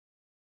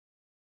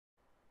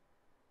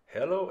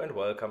Hello and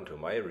welcome to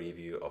my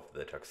review of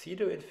the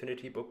Tuxedo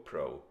InfinityBook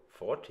Pro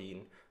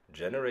 14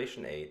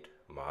 Generation 8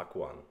 Mark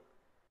 1.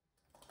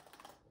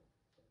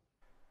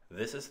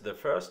 This is the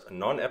first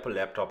non-Apple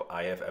laptop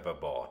I have ever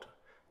bought,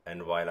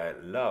 and while I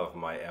love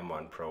my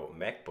M1 Pro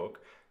MacBook,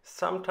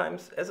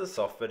 sometimes as a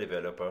software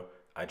developer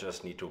I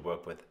just need to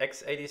work with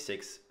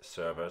x86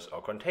 servers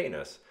or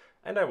containers,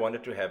 and I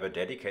wanted to have a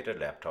dedicated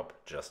laptop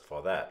just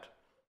for that.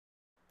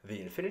 The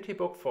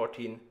InfinityBook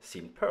 14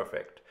 seemed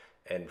perfect,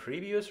 and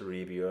previous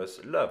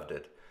reviewers loved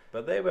it,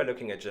 but they were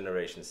looking at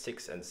Generation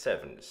 6 and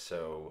 7,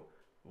 so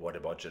what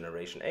about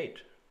Generation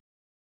 8?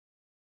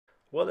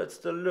 Well, it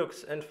still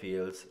looks and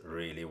feels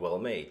really well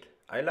made.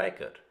 I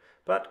like it,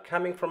 but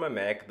coming from a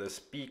Mac, the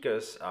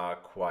speakers are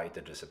quite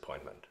a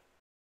disappointment.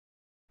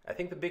 I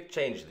think the big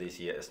change this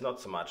year is not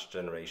so much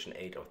Generation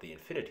 8 of the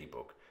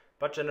InfinityBook,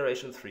 but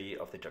Generation 3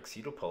 of the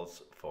Tuxedo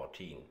Pulse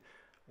 14,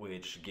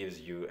 which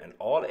gives you an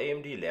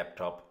all-AMD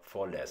laptop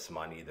for less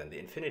money than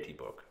the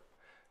InfinityBook.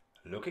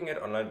 Looking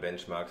at online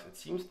benchmarks, it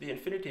seems the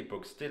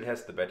InfinityBook still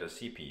has the better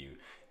CPU,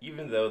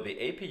 even though the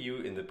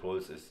APU in the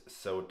Pulse is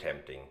so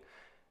tempting.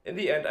 In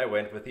the end, I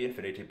went with the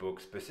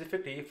InfinityBook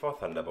specifically for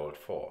Thunderbolt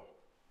 4.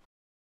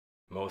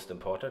 Most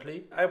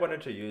importantly, I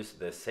wanted to use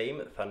the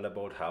same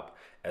Thunderbolt hub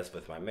as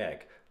with my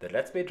Mac that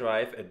lets me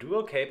drive a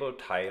dual-cable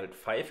tiled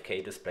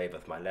 5K display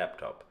with my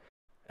laptop.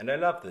 And I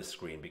love this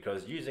screen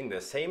because using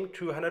the same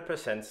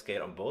 200%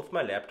 scale on both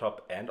my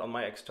laptop and on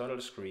my external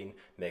screen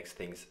makes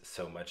things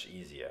so much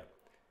easier.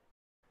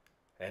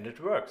 And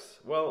it works,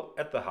 well,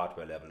 at the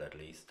hardware level at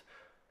least.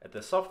 At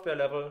the software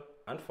level,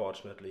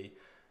 unfortunately,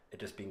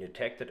 it is being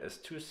detected as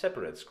two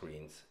separate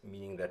screens,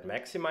 meaning that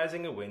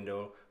maximizing a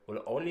window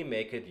will only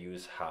make it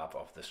use half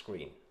of the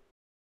screen.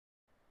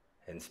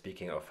 And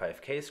speaking of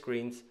 5K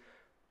screens,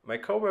 my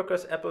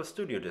coworker's Apple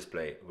Studio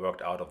display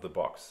worked out of the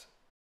box.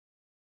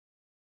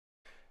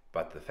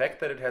 But the fact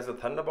that it has a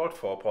Thunderbolt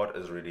 4 port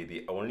is really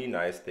the only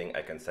nice thing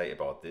I can say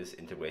about this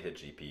integrated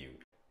GPU.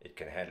 It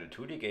can handle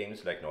 2D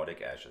games like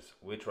Nordic Ashes,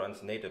 which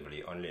runs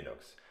natively on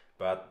Linux,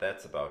 but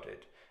that's about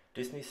it.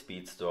 Disney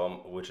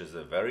Speedstorm, which is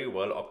a very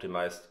well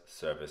optimized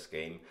service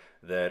game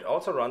that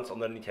also runs on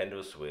the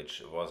Nintendo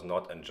Switch, was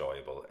not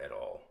enjoyable at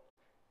all.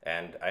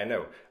 And I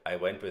know, I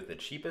went with the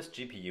cheapest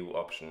GPU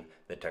option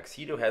that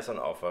Tuxedo has on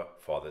offer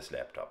for this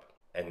laptop.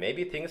 And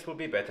maybe things will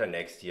be better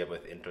next year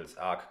with Intel's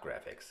Arc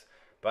graphics.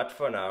 But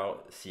for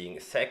now, seeing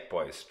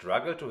Sackboy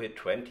struggle to hit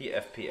 20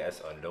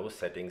 FPS on low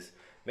settings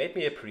made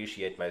me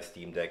appreciate my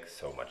Steam Deck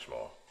so much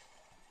more.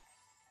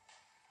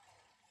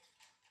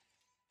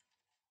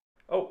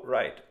 Oh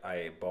right,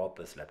 I bought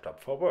this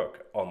laptop for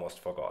work, almost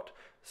forgot.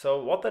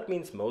 So what that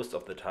means most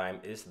of the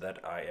time is that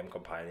I am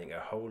compiling a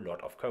whole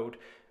lot of code,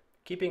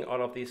 keeping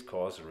all of these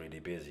cores really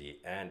busy,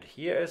 and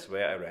here is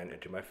where I ran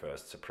into my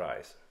first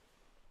surprise.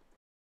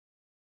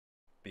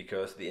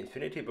 Because the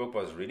InfinityBook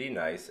was really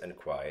nice and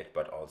quiet,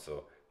 but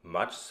also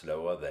much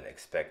slower than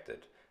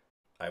expected.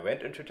 I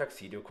went into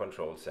Tuxedo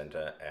Control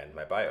Center and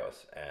my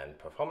BIOS, and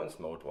performance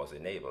mode was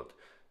enabled.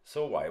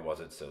 So why was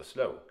it so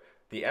slow?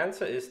 The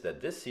answer is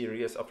that this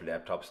series of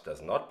laptops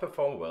does not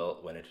perform well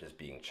when it is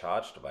being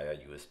charged via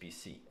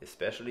USB-C,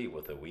 especially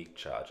with a weak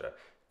charger.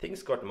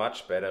 Things got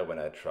much better when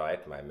I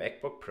tried my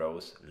MacBook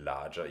Pro's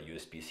larger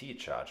USB-C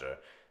charger,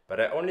 but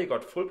I only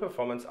got full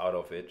performance out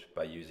of it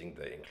by using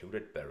the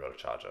included barrel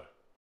charger.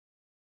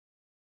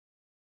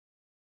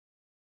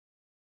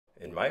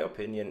 In my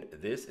opinion,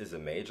 this is a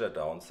major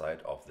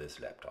downside of this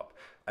laptop.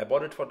 I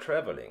bought it for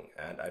traveling,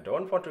 and I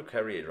don't want to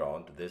carry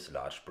around this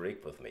large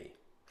brick with me.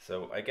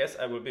 So I guess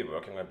I will be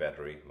working on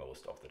battery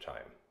most of the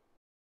time.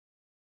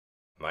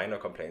 Minor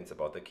complaints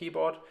about the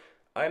keyboard.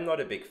 I'm not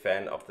a big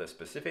fan of the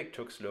specific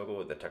Tux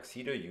logo that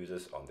Tuxedo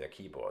uses on their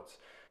keyboards.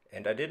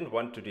 And I didn't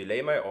want to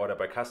delay my order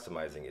by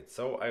customizing it,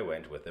 so I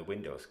went with the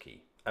Windows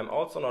key. I'm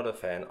also not a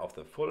fan of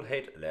the full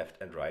height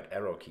left and right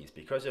arrow keys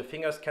because your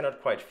fingers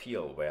cannot quite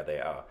feel where they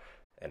are.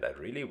 And I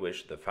really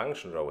wish the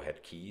function row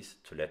had keys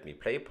to let me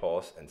play,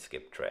 pause and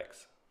skip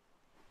tracks.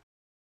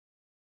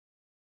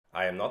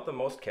 I am not the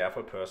most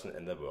careful person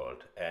in the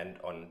world, and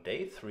on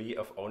day 3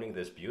 of owning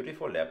this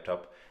beautiful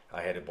laptop,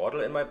 I had a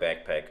bottle in my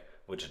backpack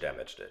which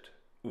damaged it.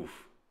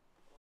 Oof.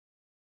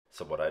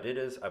 So what I did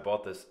is I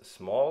bought this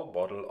small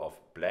bottle of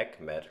black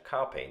matte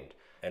car paint,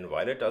 and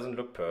while it doesn't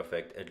look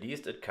perfect, at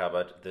least it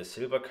covered the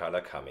silver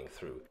color coming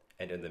through.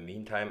 And in the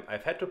meantime,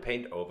 I've had to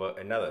paint over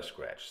another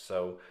scratch,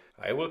 so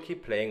I will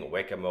keep playing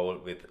whack-a-mole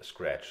with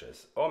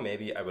scratches, or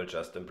maybe I will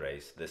just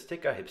embrace the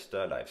sticker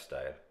hipster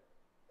lifestyle.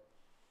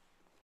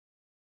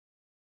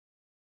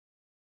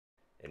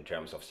 In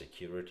terms of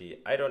security,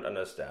 I don't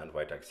understand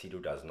why Tuxedo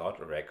does not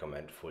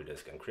recommend full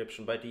disk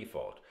encryption by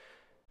default.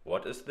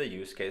 What is the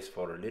use case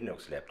for a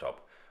Linux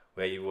laptop,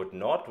 where you would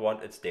not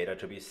want its data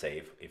to be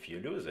safe if you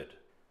lose it?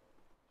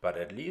 But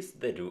at least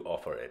they do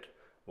offer it.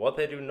 What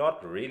they do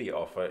not really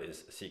offer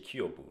is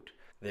secure boot.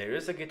 There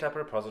is a GitHub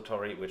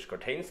repository which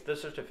contains the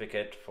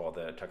certificate for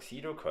the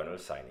Tuxedo kernel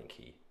signing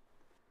key.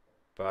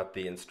 But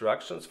the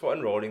instructions for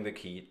enrolling the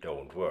key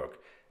don't work,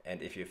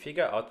 and if you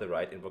figure out the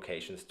right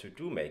invocations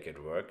to make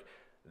it work,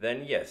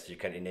 then yes, you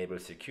can enable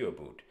secure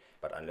boot.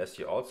 but unless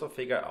you also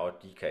figure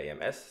out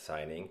DKMS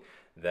signing,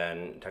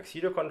 then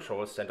Tuxedo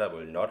Control Center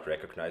will not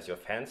recognize your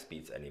fan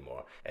speeds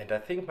anymore. And I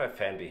think my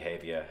fan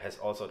behavior has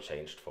also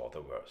changed for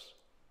the worse.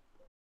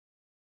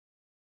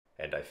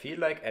 And I feel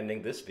like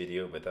ending this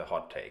video with a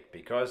hot take,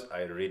 because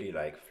I really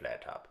like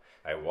FlatHub.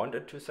 I want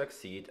it to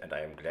succeed, and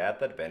I am glad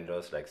that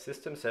vendors like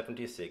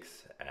System76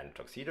 and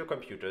Tuxedo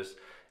Computers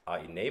are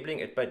enabling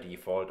it by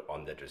default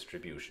on their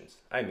distributions.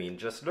 I mean,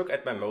 just look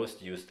at my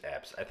most used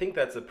apps. I think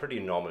that's a pretty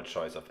normal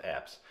choice of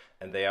apps,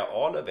 and they are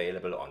all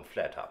available on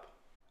FlatHub.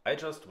 I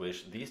just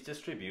wish these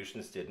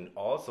distributions didn't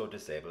also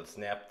disable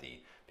Snapd,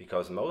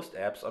 because most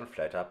apps on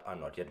FlatHub are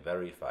not yet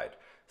verified.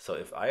 So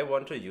if I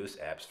want to use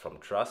apps from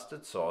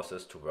trusted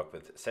sources to work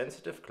with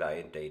sensitive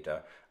client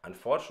data,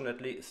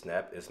 unfortunately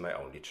Snapd is my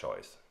only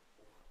choice.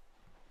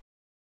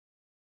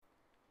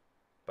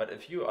 But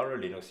if you are a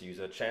Linux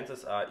user,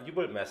 chances are you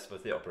will mess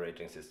with the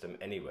operating system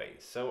anyway,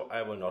 so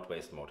I will not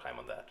waste more time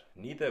on that.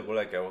 Neither will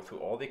I go through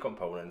all the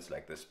components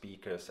like the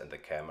speakers and the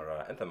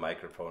camera and the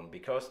microphone,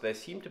 because they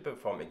seem to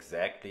perform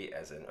exactly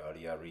as in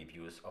earlier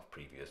reviews of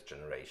previous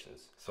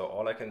generations. So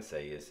all I can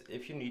say is,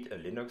 if you need a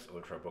Linux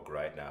Ultrabook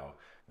right now,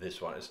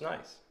 this one is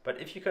nice. But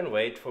if you can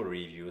wait for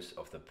reviews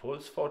of the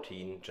Pulse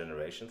 14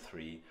 Generation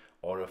 3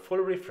 or a full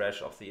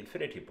refresh of the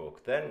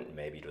InfinityBook, then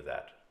maybe do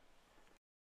that.